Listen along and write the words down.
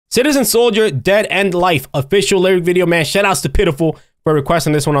Citizen Soldier, Dead End Life, official lyric video, man. Shout outs to Pitiful for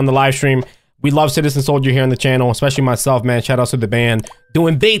requesting this one on the live stream. We love Citizen Soldier here on the channel, especially myself, man. Shout outs to the band,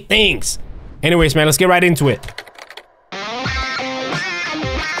 doing big things. Anyways, man, let's get right into it.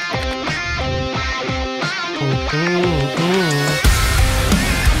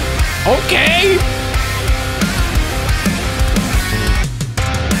 Okay.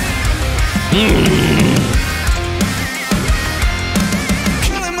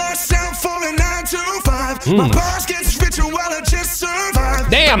 Killing myself for a 9 to 5. My boss gets richer while I just survive.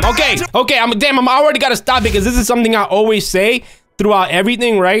 Damn, okay, I'm already gotta stop because this is something I always say throughout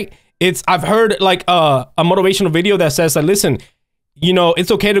everything, right? I've heard like a motivational video that says like, listen, you know,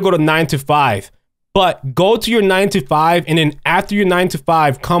 it's okay to go to 9 to 5, but go to your 9 to 5, and then after your 9 to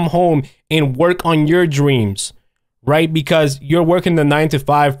 5, come home and work on your dreams, right? Because you're working the 9 to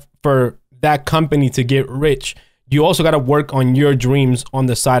 5 for that company to get rich. You also got to work on your dreams on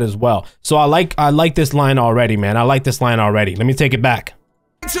the side as well. So I like this line already, man. I like this line already. Let me take it back.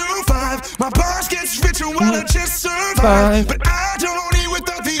 5, my boss gets richer while I just survive. But I don't eat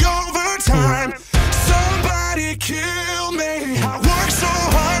without the overtime. Somebody kill me. I work so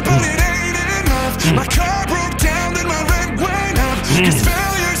hard, but it ain't enough. My car broke down, then my rent went up. 'Cause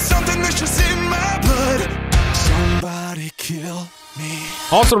failure's something that's just in my blood. Somebody kill me.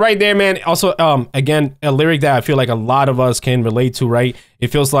 Also right there, man, also again, a lyric that I feel like a lot of us can relate to, right? It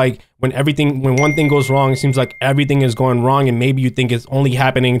feels like when one thing goes wrong, it seems like everything is going wrong, and maybe you think it's only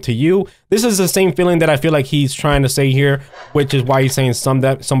happening to you. This is the same feeling that I feel like he's trying to say here, which is why he's saying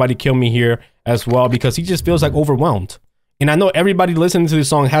somebody kill me here as well, because he just feels like overwhelmed. And I know everybody listening to this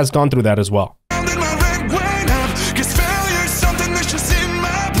song has gone through that as well.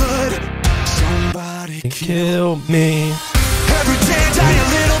 Somebody kill me. Every day I die a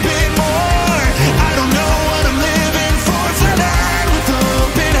little bit more. I don't know what I'm living for. Tonight with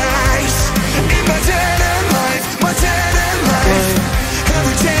open eyes. In my dead end life, my dead end life.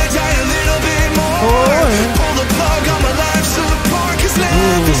 Every day I die a little bit more. Pull the plug on my life support, 'cause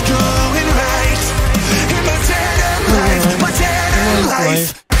life is going right. In my dead end life, my dead end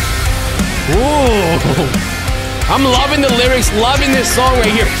life. Ooh. I'm loving the lyrics, loving this song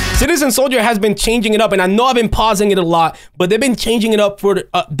right here. Citizen Soldier has been changing it up, and I know I've been pausing it a lot, but they've been changing it up for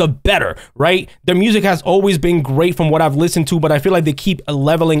the better, right? Their music has always been great from what I've listened to, but I feel like they keep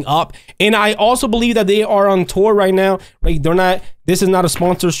leveling up. And I also believe that they are on tour right now, right? This is not a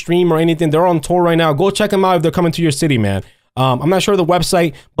sponsored stream or anything. They're on tour right now. Go check them out if they're coming to your city, man. I'm not sure of the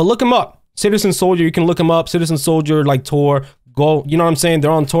website, but look them up. Citizen Soldier, you can look them up. Citizen Soldier, like tour, go, you know what I'm saying?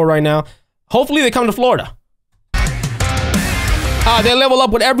 They're on tour right now. Hopefully they come to Florida. They level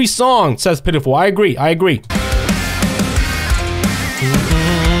up with every song, says Pitiful. I agree. I agree.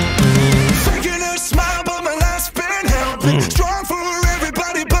 Faking a smile, but my life's been helping. Strong for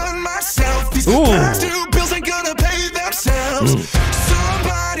everybody but myself. These past due bills ain't gonna pay themselves.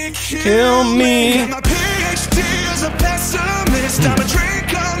 Somebody kill me. My PhD is a pessimist. I'm a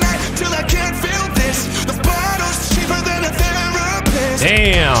drink all night till I can't feel this. The bottle's cheaper than a therapist.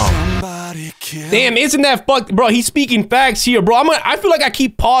 Damn. Damn, isn't that fucked, bro? He's speaking facts here, bro. I feel like I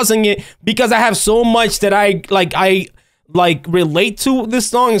keep pausing it because I have so much that I relate to this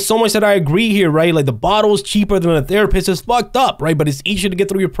song, and so much that I agree here, right? Like the bottle's cheaper than a therapist is fucked up, right? But it's easier to get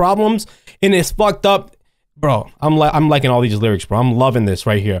through your problems, and it's fucked up, bro. I'm liking all these lyrics, bro. I'm loving this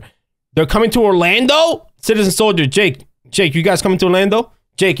right here. They're coming to Orlando. Citizen Soldier, Jake, you guys coming to Orlando?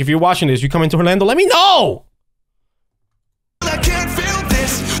 Jake, if you're watching this, you coming to Orlando? Let me know.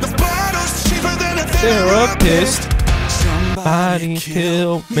 Therapist. Somebody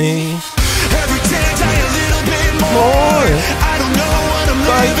kill me. Every day I die a little bit more. I don't know what I'm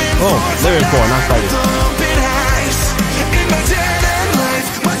living for. Lyrical, not fighting. In my dead end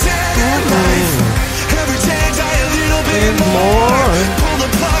life, my dead end life. Every day I die a little bit more. Pull the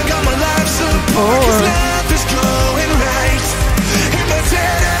plug on my life support, 'cause life is going right. In my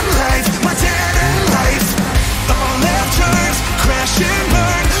dead end life, my dead end life. All left turns, crash and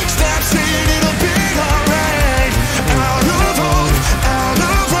burn. Stop saying it'll be alright. Out of hope, out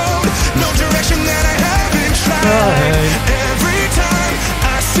of road. No direction that I haven't tried. Every time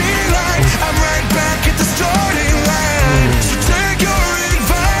I see light, I'm right back at the starting line. So take your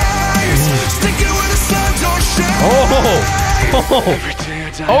advice. Stick it where the sun don't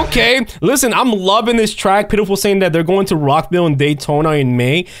shine. Okay, listen, I'm loving this track. Pitiful saying that they're going to Rockville and Daytona in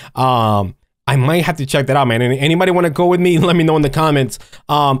May. I might have to check that out, man. And anybody want to go with me, let me know in the comments.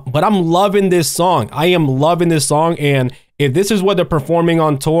 But I'm loving this song. I am loving this song. And if this is what they're performing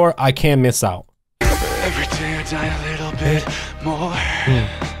on tour, I can't miss out. Every day I die a little bit more.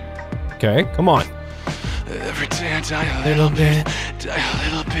 Okay, come on. Every day I die a little bit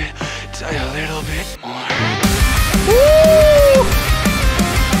bit, die a little bit more. Woo!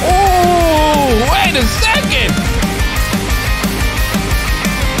 Oh, wait a second.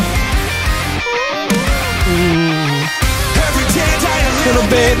 Every day die a Little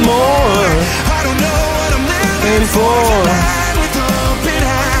bit more. I don't know what I'm living for. Blind with open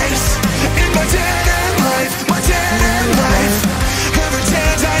eyes. In my dead end life, my dead end life. Every day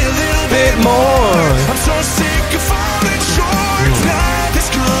die a little bit more. I'm so sick of falling short. Nothing's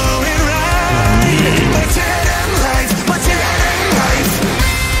going right. In my dead end life, my dead end life.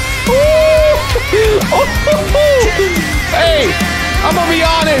 Hey, I'm gonna be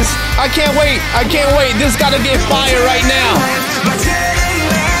honest. I can't wait. I can't wait. This gotta get fire right now. My dead end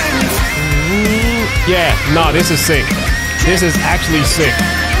life. Yeah, no, this is sick. This is actually sick.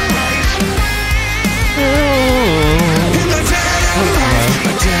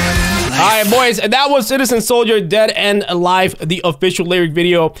 All right, boys, and that was Citizen Soldier, Dead and Alive, the official lyric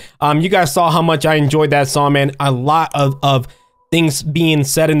video. You guys saw how much I enjoyed that song, man. A lot of things being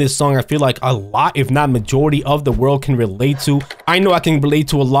said in this song, I feel like a lot, if not majority of the world can relate to. I know I can relate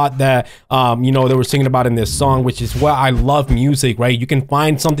to a lot that, you know, they were singing about in this song, which is why I love music, right? You can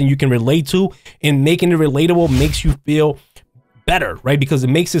find something you can relate to, and making it relatable makes you feel better, right? Because it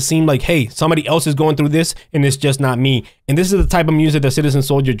makes it seem like, hey, somebody else is going through this and it's just not me. And this is the type of music that Citizen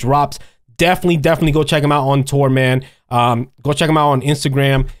Soldier drops. Definitely go check them out on tour, man. Go check them out on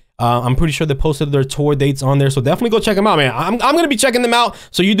Instagram. I'm pretty sure they posted their tour dates on there, so definitely go check them out, man. I'm gonna be checking them out,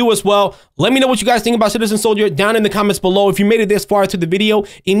 so you do as well. Let me know what you guys think about Citizen Soldier down in the comments below. If you made it this far to the video,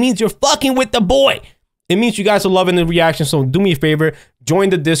 it means you're fucking with the boy. It means you guys are loving the reaction, so do me a favor, join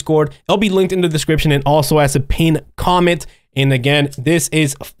the Discord. It'll be linked in the description and also as a pinned comment. And again, this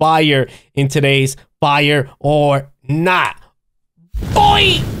is fire in today's Fire or Not.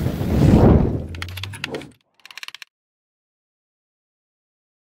 Boy!